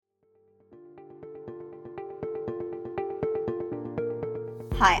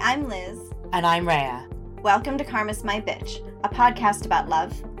Hi, I'm Liz. And I'm Rhea. Welcome to Karma's My Bitch, a podcast about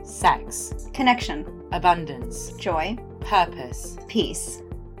love, Sex, connection, abundance, joy, purpose, peace,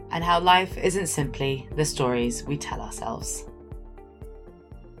 and how life isn't simply the stories we tell ourselves.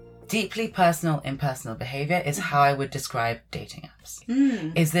 Deeply personal, impersonal behavior is how I would describe dating apps.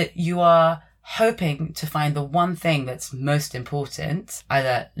 Is that you are hoping to find the one thing that's most important,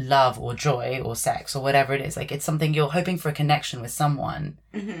 either love or joy or sex or whatever it is. Like, it's something you're hoping for a connection with someone.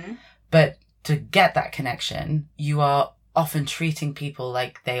 But to get that connection, you are often treating people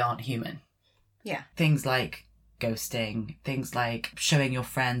like they aren't human. Yeah. Things like ghosting, things like showing your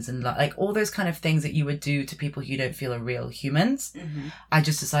friends and like all those kind of things that you would do to people you don't feel are real humans. I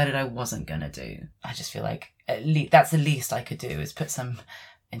just decided I wasn't going to do. I just feel like at least that's the least I could do is put some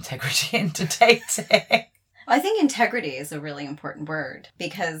integrity into dating. I think integrity is a really important word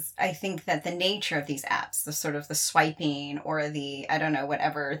because I think that the nature of these apps, the sort of the swiping or the, I don't know,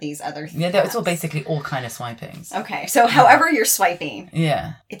 whatever these other things. Yeah, it's all basically all kind of swipings. Okay, so however you're swiping,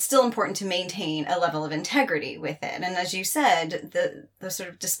 yeah, it's still important to maintain a level of integrity with it. And as you said, the sort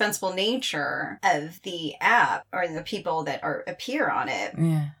of dispensable nature of the app or the people that appear on it.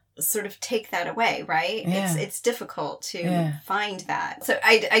 Yeah. Sort of take that away, right? Yeah. It's difficult to find that. So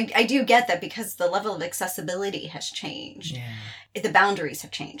I do get that because the level of accessibility has changed. Yeah. The boundaries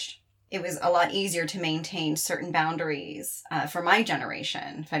have changed. It was a lot easier to maintain certain boundaries for my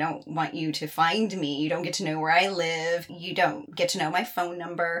generation. If I don't want you to find me, you don't get to know where I live, you don't get to know my phone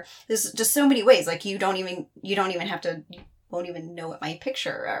number. There's just so many ways. Like you won't even know what my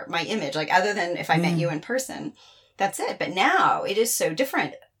picture or my image, like other than if I met you in person. That's it. But now it is so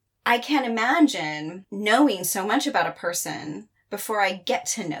different. I can't imagine knowing so much about a person before I get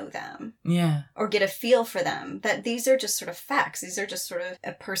to know them. Yeah. Or get a feel for them. That these are just sort of facts. These are just sort of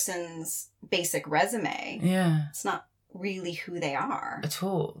a person's basic resume. Yeah. It's not really who they are. At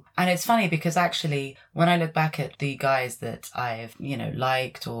all. And it's funny because actually, when I look back at the guys that I've,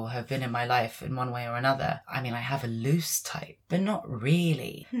 liked or have been in my life in one way or another, I mean, I have a loose type, but not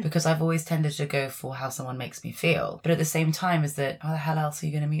really. Because I've always tended to go for how someone makes me feel. But at the same time, is that, how the hell else are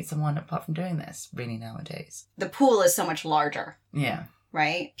you going to meet someone apart from doing this, really, nowadays? The pool is so much larger. Yeah.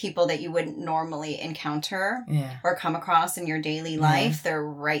 Right? People that you wouldn't normally encounter or come across in your daily life, they're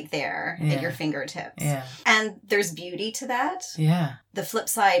right there at your fingertips. Yeah. And there's beauty to that. Yeah. The flip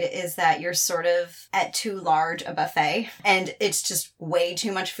side is that you're sort of at too large a buffet and it's just way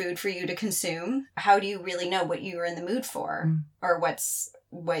too much food for you to consume. How do you really know what you're in the mood for or what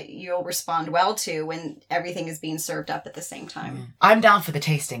you'll respond well to when everything is being served up at the same time? I'm down for the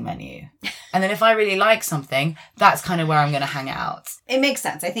tasting menu. And then if I really like something, that's kind of where I'm going to hang out. It makes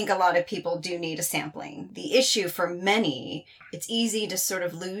sense. I think a lot of people do need a sampling. The issue for many, it's easy to sort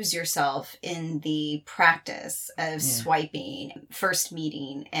of lose yourself in the practice of swiping, first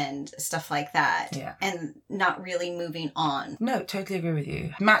meeting and stuff like that. Yeah. And not really moving on. No, totally agree with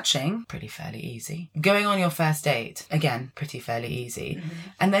you. Matching, pretty fairly easy. Going on your first date, again, pretty fairly easy.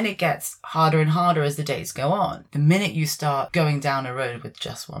 And then it gets harder and harder as the dates go on. The minute you start going down a road with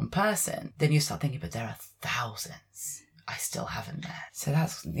just one person, then you start thinking, but there are thousands I still haven't met. So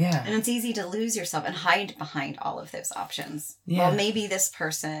that's, And it's easy to lose yourself and hide behind all of those options. Yeah. Well, maybe this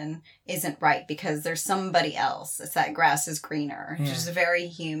person isn't right because there's somebody else. It's that grass is greener. Which is a very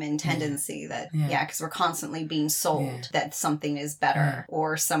human tendency that, because we're constantly being sold that something is better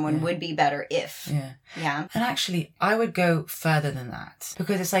or someone would be better if. Yeah. And actually, I would go further than that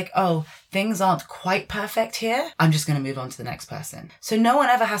because it's like, things aren't quite perfect here. I'm just going to move on to the next person. So no one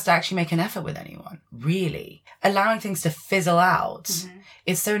ever has to actually make an effort with anyone, really. Allowing things to fizzle out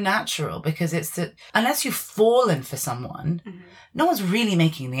is so natural because it's that unless you've fallen for someone, no one's really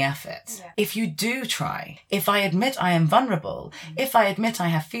making the effort. Yeah. If you do try, if I admit I am vulnerable, if I admit I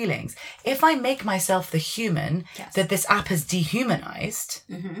have feelings, if I make myself the human that this app has dehumanized,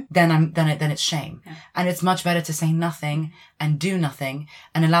 then it's shame. Yeah. And it's much better to say nothing and do nothing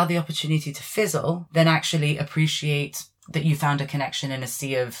and allow the opportunity to fizzle than actually appreciate that you found a connection in a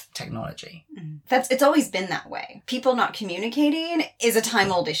sea of technology. It's always been that way. People not communicating is a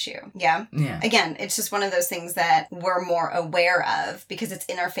time-old issue. Yeah? Again, it's just one of those things that we're more aware of because it's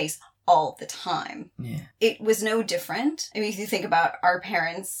in our face all the time. Yeah. It was no different. I mean, if you think about our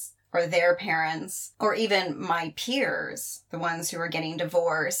parents or their parents, or even my peers, the ones who are getting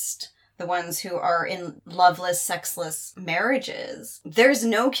divorced, the ones who are in loveless, sexless marriages, there's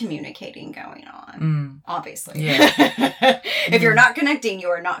no communicating going on, obviously. Yeah. If you're not connecting, you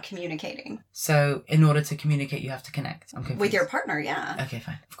are not communicating. So in order to communicate, you have to connect. I'm confused. With your partner, yeah. Okay,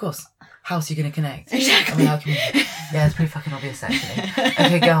 fine. Of course. How else are you going to connect? Exactly. I mean, how can you... Yeah, it's pretty fucking obvious, actually.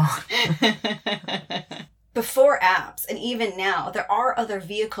 Okay, go on. before apps, and even now, there are other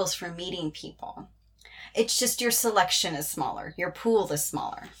vehicles for meeting people. It's just your selection is smaller. Your pool is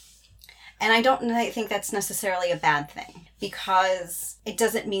smaller. And I don't think that's necessarily a bad thing, because it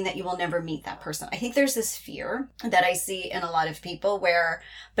doesn't mean that you will never meet that person. I think there's this fear that I see in a lot of people where,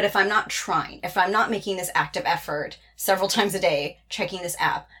 but if I'm not trying, if I'm not making this active effort several times a day, checking this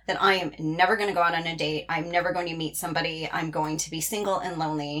app, then I am never going to go out on a date. I'm never going to meet somebody. I'm going to be single and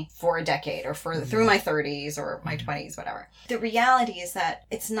lonely for a decade, or through my 30s or my 20s, whatever. The reality is that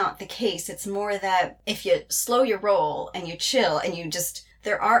it's not the case. It's more that if you slow your roll and you chill and you just...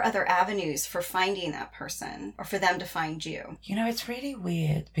 there are other avenues for finding that person, or for them to find you. You know, it's really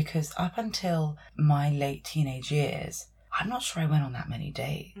weird, because up until my late teenage years, I'm not sure I went on that many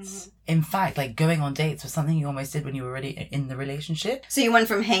dates. Mm-hmm. In fact, like, going on dates was something you almost did when you were already in the relationship. So you went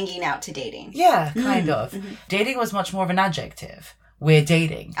from hanging out to dating? Yeah, kind of. Mm-hmm. Dating was much more of an adjective. We're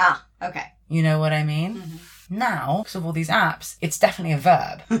dating. Ah, okay. You know what I mean? Mm-hmm. Now, because of all these apps, it's definitely a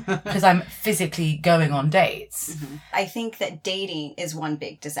verb, because I'm physically going on dates. Mm-hmm. I think that dating is one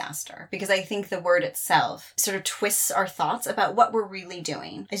big disaster, because I think the word itself sort of twists our thoughts about what we're really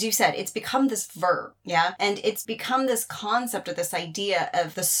doing. As you said, it's become this verb, yeah? And it's become this concept, or this idea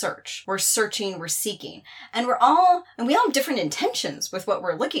of the search. We're searching, we're seeking. And we all have different intentions with what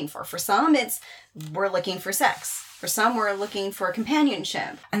we're looking for. For some, we're looking for sex. For some, we're looking for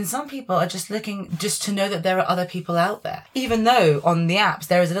companionship. And some people are just looking just to know that there are other people out there. Even though on the apps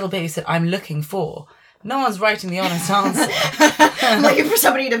there is a little bit you said, I'm looking for. No one's writing the honest answer. I'm looking for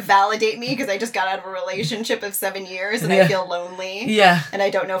somebody to validate me because I just got out of a relationship of 7 years and I feel lonely. Yeah. And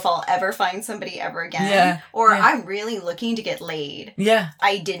I don't know if I'll ever find somebody ever again. Yeah. Or I'm really looking to get laid. Yeah.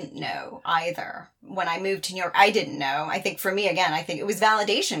 I didn't know either. When I moved to New York, I didn't know. I think for me, again, I think it was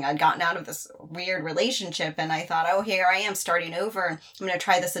validation. I'd gotten out of this weird relationship and I thought, oh, here I am starting over. And I'm going to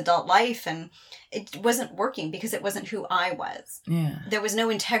try this adult life. And it wasn't working because it wasn't who I was. Yeah. There was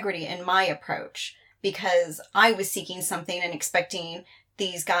no integrity in my approach, because I was seeking something and expecting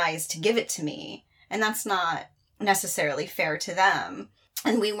these guys to give it to me. And that's not necessarily fair to them.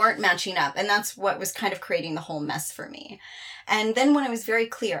 And we weren't matching up. And that's what was kind of creating the whole mess for me. And then when I was very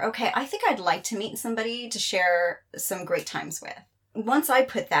clear, okay, I think I'd like to meet somebody to share some great times with. Once I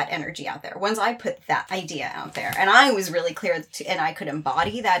put that energy out there, once I put that idea out there, and I was really clear and I could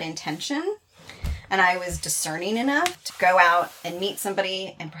embody that intention, and I was discerning enough to go out and meet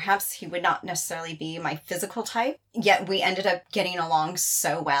somebody, and perhaps he would not necessarily be my physical type, yet we ended up getting along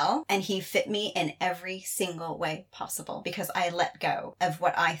so well, and he fit me in every single way possible because I let go of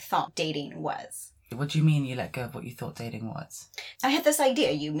what I thought dating was. What do you mean you let go of what you thought dating was? I had this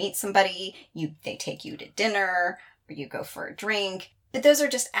idea. You meet somebody, they take you to dinner, or you go for a drink, but those are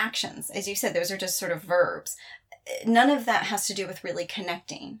just actions. As you said, those are just sort of verbs. None of that has to do with really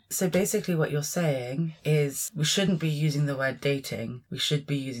connecting. So basically what you're saying is we shouldn't be using the word dating. We should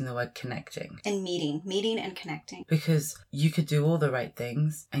be using the word connecting. And meeting and connecting. Because you could do all the right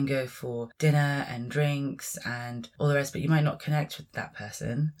things and go for dinner and drinks and all the rest, but you might not connect with that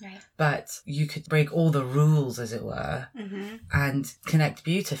person. Right. But you could break all the rules, as it were, and connect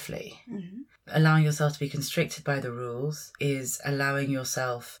beautifully. Mm-hmm. Allowing yourself to be constricted by the rules is allowing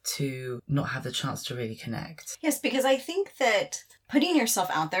yourself to not have the chance to really connect. Yes, because I think that putting yourself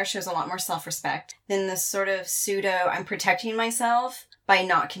out there shows a lot more self-respect than this sort of pseudo, I'm protecting myself by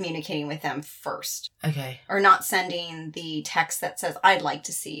not communicating with them first. Okay. Or not sending the text that says, I'd like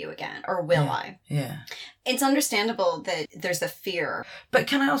to see you again, or will I? Yeah. It's understandable that there's a fear. But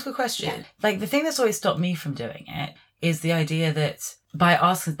can I ask a question? Yeah. Like, the thing that's always stopped me from doing it is the idea that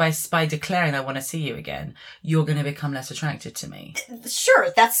by declaring I want to see you again, you're going to become less attracted to me. Sure,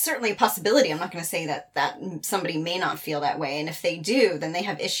 that's certainly a possibility. I'm not going to say that somebody may not feel that way. And if they do, then they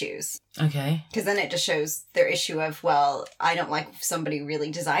have issues. Okay. Because then it just shows their issue of, well, I don't like if somebody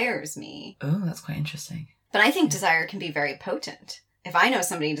really desires me. Oh, that's quite interesting. But I think desire can be very potent. If I know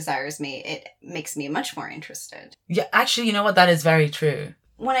somebody desires me, it makes me much more interested. Yeah, actually, you know what? That is very true.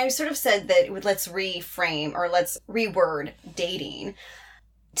 When I sort of said that let's reframe or let's reword dating,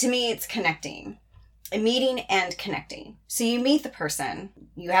 to me it's connecting. Meeting and connecting. So you meet the person,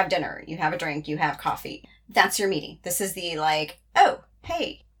 you have dinner, you have a drink, you have coffee. That's your meeting. This is the oh,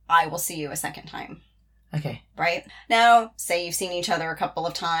 hey, I will see you a second time. Okay. Right? Now, say you've seen each other a couple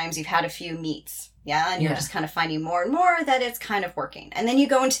of times, you've had a few meets, yeah? And you're just kind of finding more and more that it's kind of working. And then you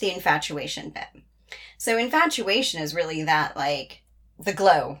go into the infatuation bit. So infatuation is really that, the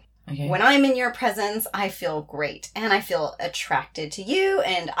glow. Okay. When I'm in your presence, I feel great. And I feel attracted to you,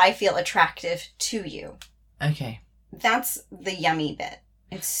 and I feel attractive to you. Okay. That's the yummy bit.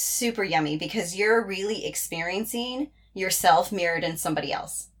 It's super yummy because you're really experiencing yourself mirrored in somebody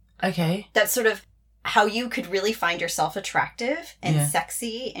else. Okay. That sort of how you could really find yourself attractive and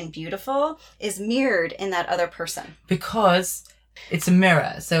sexy and beautiful is mirrored in that other person. Because it's a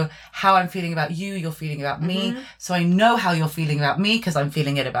mirror. So how I'm feeling about you, you're feeling about me. So I know how you're feeling about me because I'm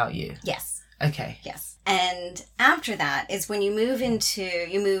feeling it about you. Yes. Okay. Yes. And after that is when you move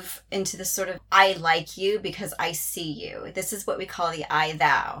into this sort of, I like you because I see you. This is what we call the I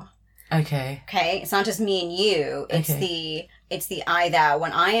thou. Okay. Okay. It's not just me and you. It's the I thou.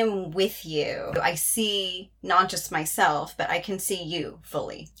 When I am with you, I see not just myself, but I can see you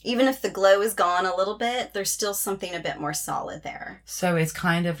fully. Even if the glow is gone a little bit, there's still something a bit more solid there. So it's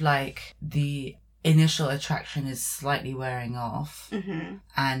kind of like the initial attraction is slightly wearing off,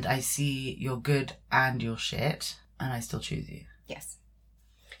 and I see your good and your shit, and I still choose you. Yes.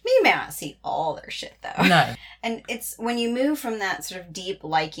 You may not see all their shit, though. No. And it's when you move from that sort of deep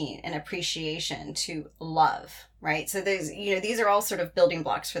liking and appreciation to love, right? So there's, these are all sort of building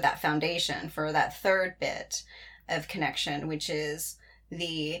blocks for that foundation, for that third bit of connection, which is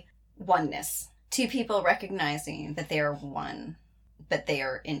the oneness. Two people recognizing that they are one, but they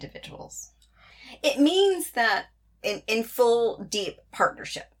are individuals. It means that in full, deep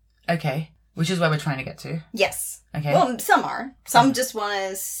partnership. Okay. Which is where we're trying to get to. Yes. Okay. Well, some are. Some just want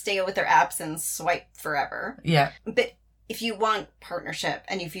to stay with their apps and swipe forever. Yeah. But if you want partnership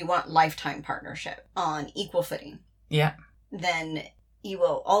and if you want lifetime partnership on equal footing, then you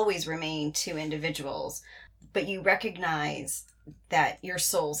will always remain two individuals, but you recognize that your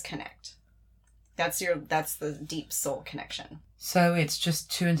souls connect. That's the deep soul connection. So it's just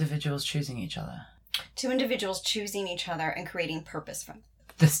two individuals choosing each other. Two individuals choosing each other and creating purpose from it.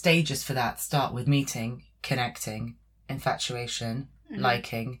 The stages for that start with meeting, connecting, infatuation,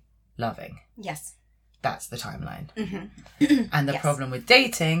 liking, loving. Yes. That's the timeline. And the problem with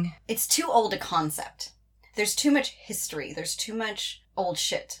dating... It's too old a concept. There's too much history. There's too much old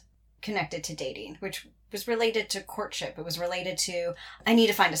shit connected to dating, which was related to courtship. It was related to, I need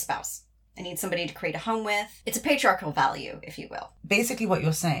to find a spouse. I need somebody to create a home with. It's a patriarchal value, if you will. Basically what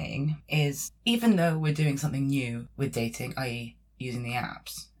you're saying is, even though we're doing something new with dating, i.e. using the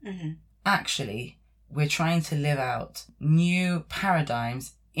apps, actually, we're trying to live out new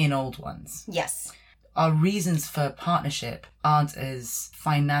paradigms in old ones. Yes. Our reasons for partnership aren't as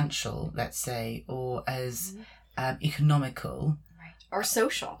financial, let's say, or as economical. Or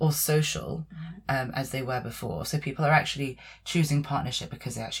social. As they were before. So people are actually choosing partnership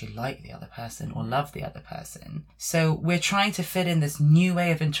because they actually like the other person or love the other person. So we're trying to fit in this new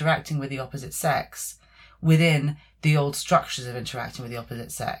way of interacting with the opposite sex within the old structures of interacting with the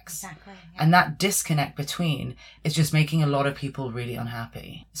opposite sex. Exactly. Yeah. And that disconnect between is just making a lot of people really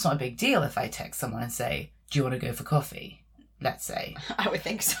unhappy. It's not a big deal if I text someone and say, do you want to go for coffee? Let's say. I would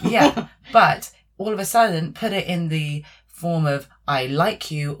think so. Yeah. But all of a sudden, put it in the form of, I like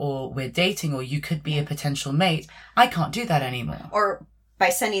you, or we're dating, or you could be a potential mate. I can't do that anymore. Or by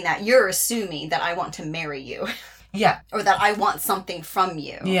sending that, you're assuming that I want to marry you. Yeah. Or that I want something from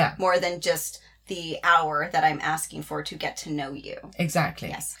you. Yeah. More than just the hour that I'm asking for to get to know you. Exactly.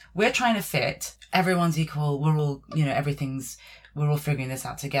 Yes. We're trying to fit. Everyone's equal. We're all, we're all figuring this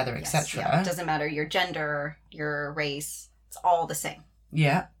out together, etc. Yeah. It doesn't matter your gender, your race. It's all the same.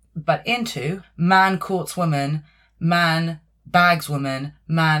 Yeah. But into man courts woman, man bags woman,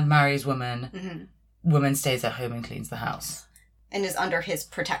 man marries woman, woman stays at home and cleans the house. And is under his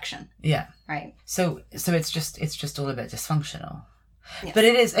protection. Yeah. Right. So it's just all a bit dysfunctional. Yes. But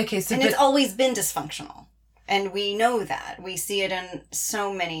it is, okay, so... And it's always been dysfunctional. And we know that. We see it in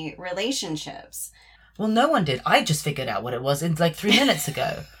so many relationships. Well, no one did. I just figured out what it was in 3 minutes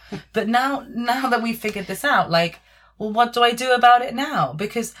ago. But now that we've figured this out, well, what do I do about it now?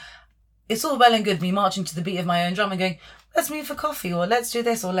 Because it's all well and good me marching to the beat of my own drum and going, let's meet for coffee, or let's do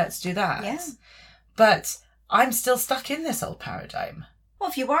this, or let's do that. Yeah. But I'm still stuck in this old paradigm. Well,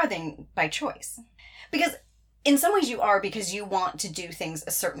 if you are, then by choice. Because in some ways you are, because you want to do things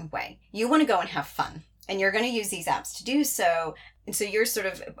a certain way. You want to go and have fun. And you're going to use these apps to do so. And so you're sort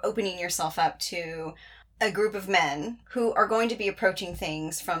of opening yourself up to a group of men who are going to be approaching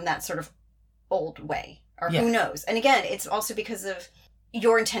things from that sort of old way. Or who knows? And again, it's also because of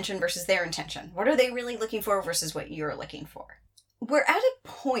your intention versus their intention. What are they really looking for versus what you're looking for? We're at a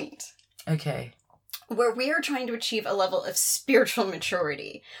point. Okay. Where we are trying to achieve a level of spiritual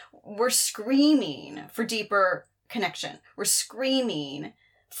maturity. We're screaming for deeper connection. We're screaming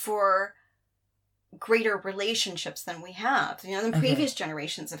for greater relationships than we have, than previous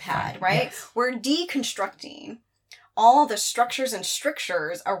generations have had, right? Yes. We're deconstructing all the structures and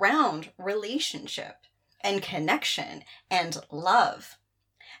strictures around relationship and connection and love.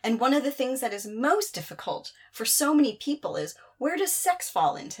 And one of the things that is most difficult for so many people is, where does sex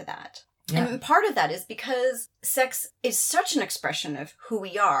fall into that? Yeah. And part of that is because sex is such an expression of who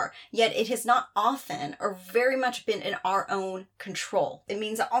we are, yet it has not often or very much been in our own control. It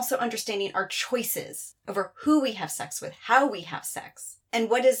means also understanding our choices over who we have sex with, how we have sex. And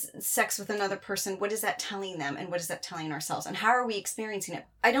what is sex with another person? What is that telling them? And what is that telling ourselves? And how are we experiencing it?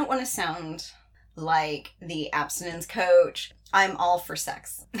 I don't want to sound like the abstinence coach. I'm all for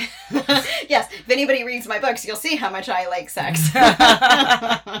sex. Yes, if anybody reads my books, you'll see how much I like sex.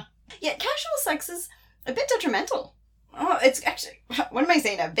 Yet casual sex is a bit detrimental. Oh, it's actually, what am I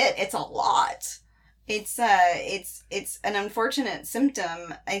saying? A bit? It's a lot. It's an unfortunate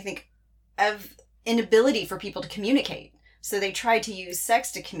symptom, I think, of inability for people to communicate. So they try to use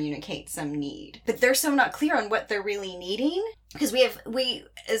sex to communicate some need, but they're so not clear on what they're really needing. Because we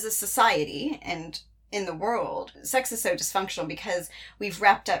as a society and in the world, sex is so dysfunctional because we've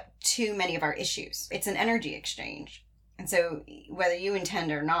wrapped up too many of our issues. It's an energy exchange. And so whether you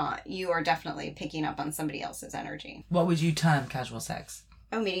intend or not, you are definitely picking up on somebody else's energy. What would you term casual sex?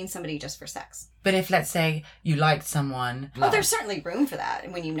 Oh, meeting somebody just for sex. But if, let's say, you liked someone... Oh, there's certainly room for that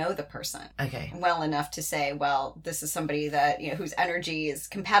when you know the person. Okay. Well enough to say, well, this is somebody that, whose energy is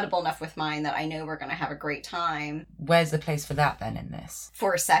compatible enough with mine that I know we're going to have a great time. Where's the place for that then in this?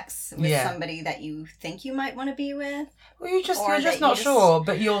 For sex with somebody that you think you might want to be with? Well, you're just not sure,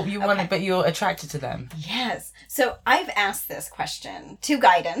 but you're attracted to them. Yes. So I've asked this question to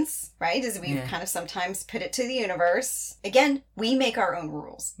guidance, right? As we've kind of sometimes put it to the universe. Again, we make our own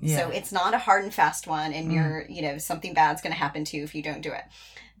rules. Yeah. So it's not a hard and fast one and you're, something bad's going to happen to you if you don't do it.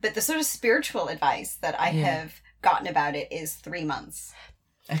 But the sort of spiritual advice that I have gotten about it is 3 months.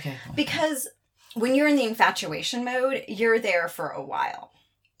 Okay. Because when you're in the infatuation mode, you're there for a while.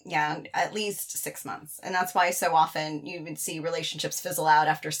 Yeah, at least 6 months. And that's why so often you would see relationships fizzle out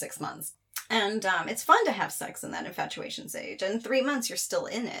after 6 months. And it's fun to have sex in that infatuation stage. And 3 months, you're still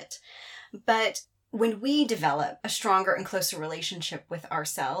in it. But when we develop a stronger and closer relationship with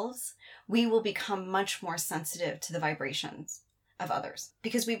ourselves, we will become much more sensitive to the vibrations of others.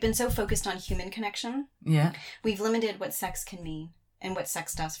 Because we've been so focused on human connection. Yeah. We've limited what sex can mean and what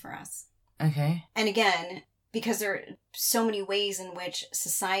sex does for us. Okay. And again, because there are so many ways in which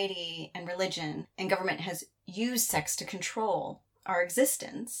society and religion and government has used sex to control our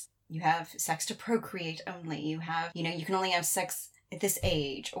existence. You have sex to procreate only. You have, you can only have sex at this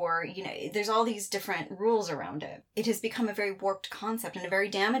age, or, there's all these different rules around it. It has become a very warped concept and a very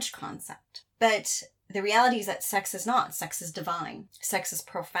damaged concept. But the reality is that sex is not. Sex is divine. Sex is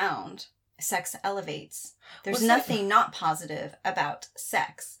profound. Sex elevates. There's nothing not positive about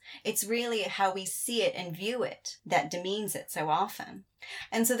sex. It's really how we see it and view it that demeans it so often.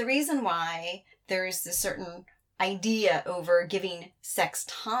 And so the reason why there's this certain idea over giving sex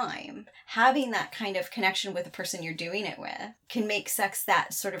time, having that kind of connection with the person you're doing it with, can make sex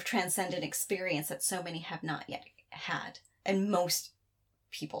that sort of transcendent experience that so many have not yet had. And most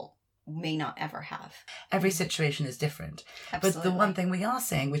people may not ever have. Every situation is different. Absolutely. But the one thing we are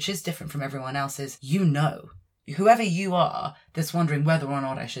saying, which is different from everyone else, is whoever you are that's wondering whether or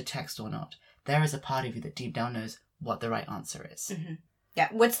not I should text or not, there is a part of you that deep down knows what the right answer is. Mm-hmm. Yeah,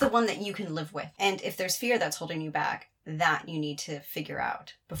 what's the one that you can live with? And if there's fear that's holding you back, that you need to figure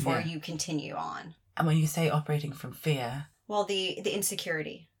out before you continue on. And when you say operating from fear... Well, the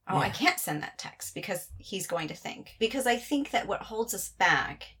insecurity. Oh, I can't send that text because he's going to think. Because I think that what holds us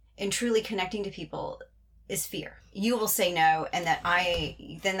back in truly connecting to people is fear. You will say no, and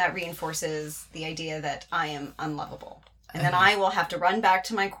then that reinforces the idea that I am unlovable. And then I will have to run back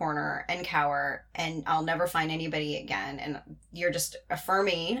to my corner and cower, and I'll never find anybody again. And you're just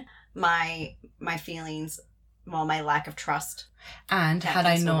affirming my feelings, my lack of trust. And had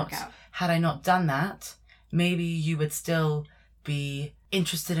I not done that, maybe you would still be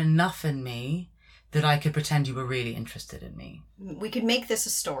interested enough in me that I could pretend you were really interested in me. We could make this a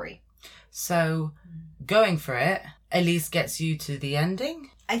story. So going for it at least gets you to the ending.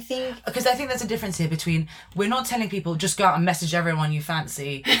 Because I think there's a difference here between, we're not telling people just go out and message everyone you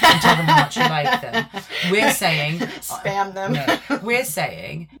fancy and tell them how much you like them. We're saying... Spam them. No, we're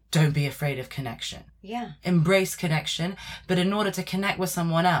saying, don't be afraid of connection. Yeah. Embrace connection. But in order to connect with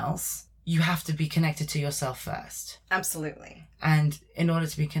someone else, you have to be connected to yourself first. Absolutely. And in order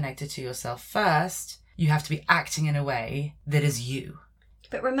to be connected to yourself first, you have to be acting in a way that is you.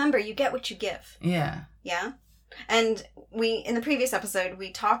 But remember, you get what you give. Yeah. Yeah? And in the previous episode,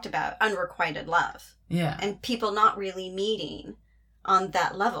 we talked about unrequited love. Yeah. And people not really meeting on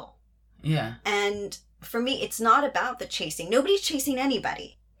that level. Yeah. And for me, it's not about the chasing. Nobody's chasing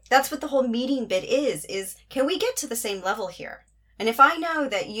anybody. That's what the whole meeting bit is can we get to the same level here? And if I know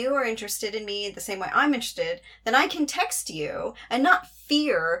that you are interested in me the same way I'm interested, then I can text you and not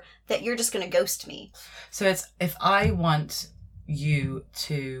fear that you're just going to ghost me. So it's, if I want you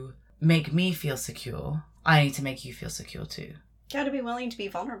to make me feel secure, I need to make you feel secure too. You got to be willing to be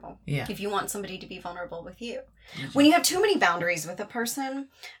vulnerable. Yeah. If you want somebody to be vulnerable with you. When you have too many boundaries with a person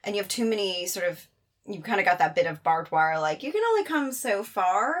and you have too many sort of, you kind of got that bit of barbed wire, like you can only come so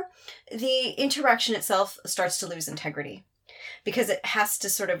far, the interaction itself starts to lose integrity. Because it has to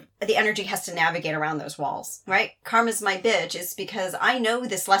sort of, the energy has to navigate around those walls, right? Karma's my bitch is because I know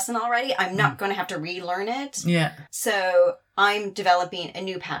this lesson already. I'm not going to have to relearn it. Yeah. So I'm developing a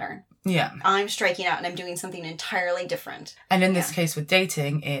new pattern. Yeah. I'm striking out and I'm doing something entirely different. And in this case with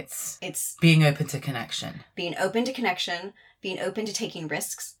dating, it's being open to connection. Being open to connection, being open to taking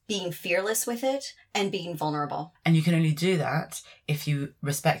risks, being fearless with it, and being vulnerable. And you can only do that if you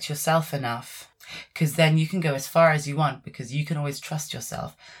respect yourself enough. Because then you can go as far as you want, because you can always trust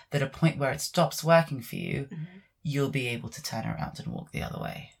yourself that at a point where it stops working for you, you'll be able to turn around and walk the other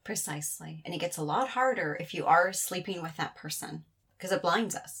way. Precisely. And it gets a lot harder if you are sleeping with that person, because it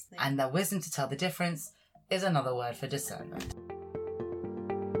blinds us. And the wisdom to tell the difference is another word for discernment.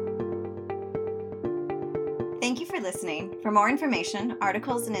 Thank you for listening. For more information,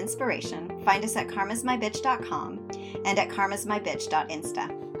 articles, and inspiration, find us at karmasmybitch.com and at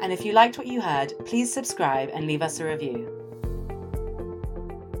karmasmybitch.insta. And if you liked what you heard, please subscribe and leave us a review.